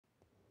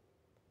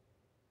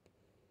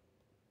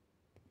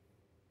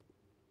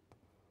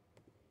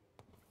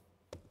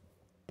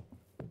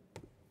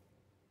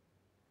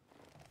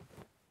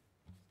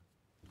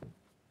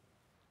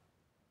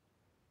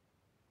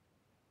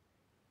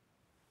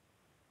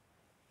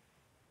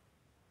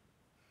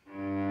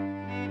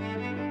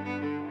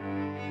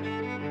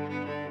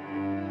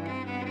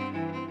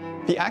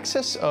The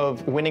access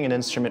of winning an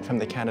instrument from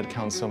the Canada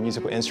Council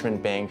Musical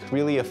Instrument Bank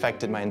really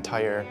affected my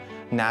entire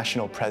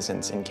national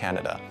presence in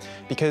Canada,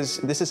 because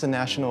this is a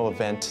national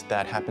event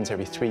that happens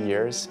every 3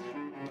 years.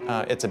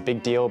 It's a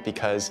big deal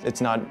because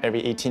it's not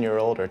every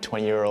 18-year-old or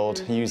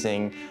 20-year-old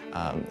using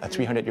a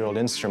 300-year-old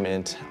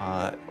instrument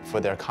for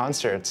their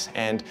concerts,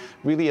 and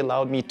really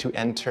allowed me to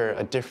enter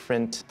a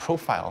different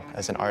profile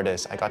as an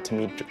artist. I got to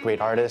meet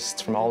great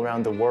artists from all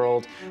around the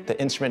world. The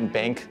Instrument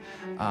Bank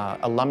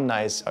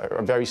alumni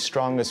are very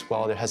strong as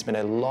well. There has been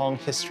a long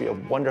history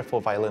of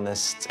wonderful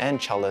violinists and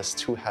cellists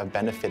who have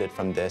benefited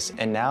from this.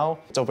 And now,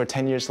 it's over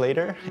 10 years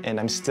later, and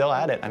I'm still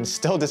at it. I'm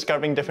still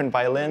discovering different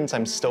violins,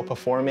 I'm still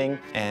performing,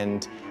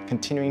 and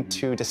continuing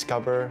to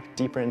discover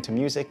deeper into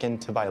music and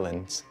to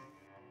violins.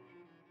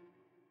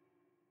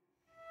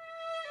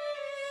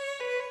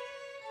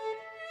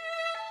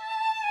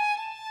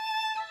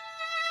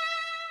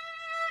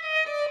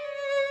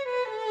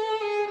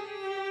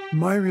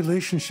 My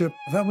relationship,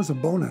 that was a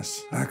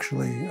bonus,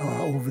 actually,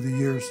 over the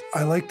years.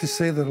 I like to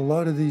say that a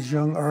lot of these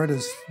young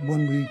artists,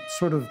 when we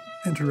sort of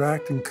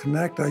interact and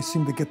connect, I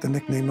seem to get the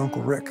nickname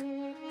Uncle Rick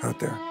out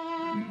there.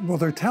 Well,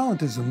 their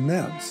talent is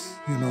immense,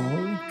 you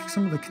know.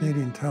 Some of the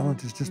Canadian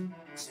talent is just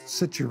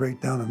sit you right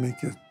down and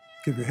make you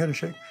give your head a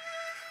shake.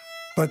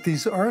 But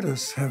these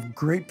artists have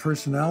great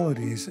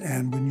personalities,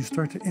 and when you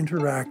start to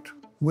interact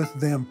with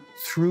them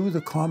through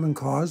the common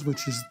cause,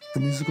 which is the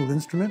musical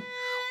instrument,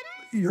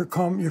 your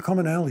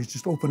commonalities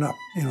just open up,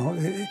 you know.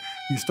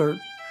 You start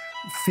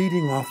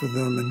feeding off of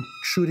them and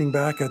shooting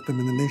back at them,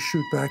 and then they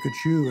shoot back at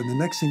you, and the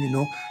next thing you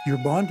know,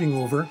 you're bonding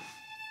over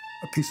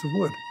a piece of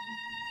wood.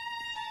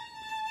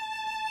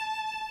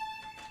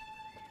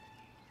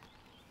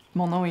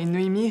 Mon nom est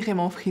Noémie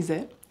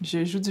Raymond-Friset.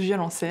 Je joue du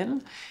violoncelle.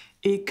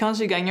 Et quand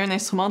j'ai gagné un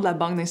instrument de la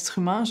Banque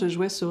d'instruments, je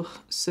jouais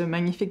sur ce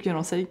magnifique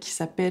violoncelle qui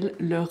s'appelle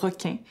le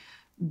requin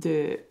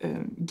de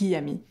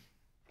Gagliano.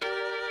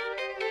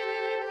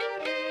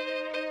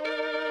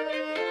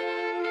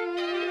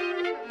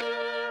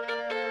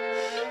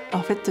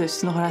 En fait,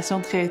 c'est une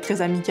relation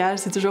très amicale.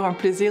 C'est toujours un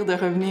plaisir de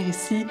revenir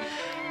ici.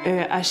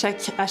 À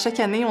chaque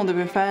année, on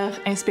devait faire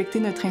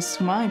inspecter notre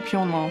instrument et puis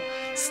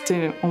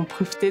on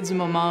profitait du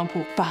moment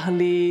pour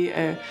parler.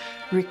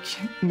 Ric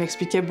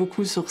m'expliquait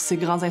beaucoup sur ces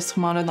grands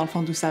instruments-là, dans le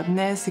fond, d'où ça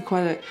venait, c'est quoi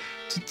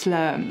toute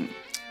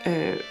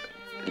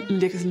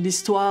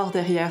l'histoire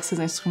derrière ces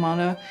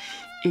instruments-là.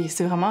 Et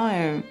c'est vraiment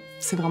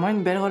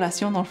une belle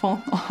relation, dans le fond.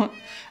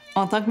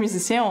 En tant que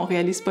musicien, on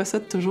réalise pas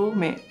ça toujours,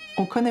 mais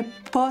on connaît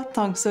pas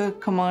tant que ça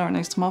comment un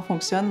instrument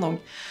fonctionne, donc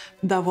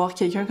d'avoir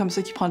quelqu'un comme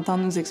ça qui prend le temps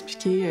de nous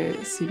expliquer,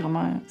 c'est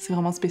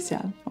vraiment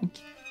spécial. Donc,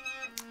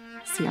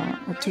 c'est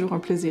toujours un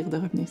plaisir de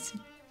revenir ici.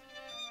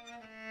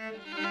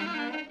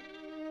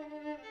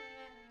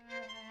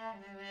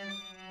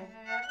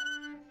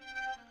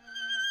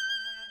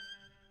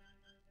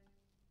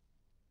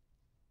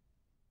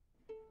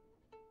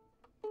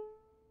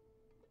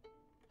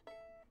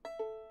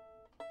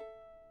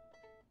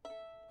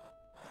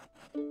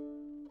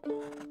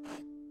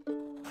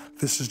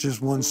 This is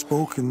just one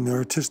spoke in the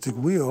artistic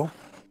wheel.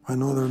 I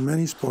know there are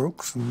many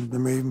spokes, and there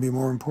may even be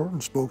more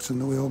important spokes in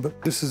the wheel,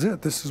 but this is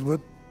it. This is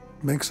what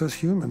makes us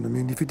human. I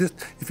mean,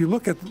 if you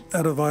look at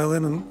a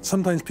violin, and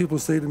sometimes people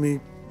say to me,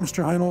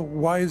 Mr. Heinel,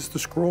 why is the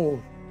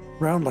scroll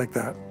round like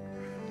that?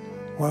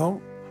 Well,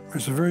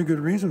 there's a very good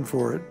reason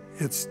for it.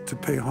 It's to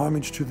pay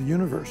homage to the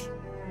universe.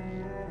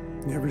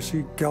 You ever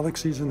see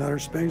galaxies in outer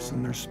space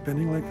and they're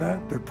spinning like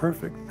that? They're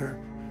perfect. Their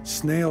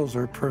snails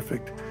are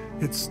perfect.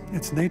 It's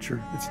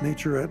nature. It's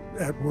nature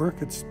at work.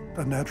 It's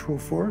a natural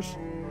force,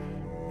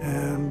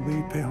 and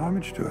we pay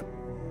homage to it.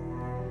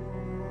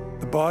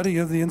 The body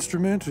of the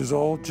instrument is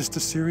all just a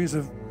series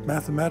of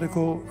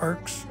mathematical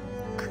arcs,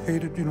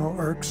 created, you know,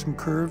 arcs and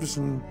curves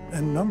and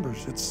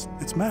numbers.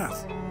 It's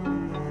math.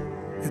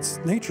 It's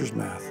nature's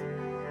math.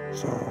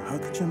 So how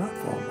could you not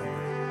fall in love with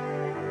it?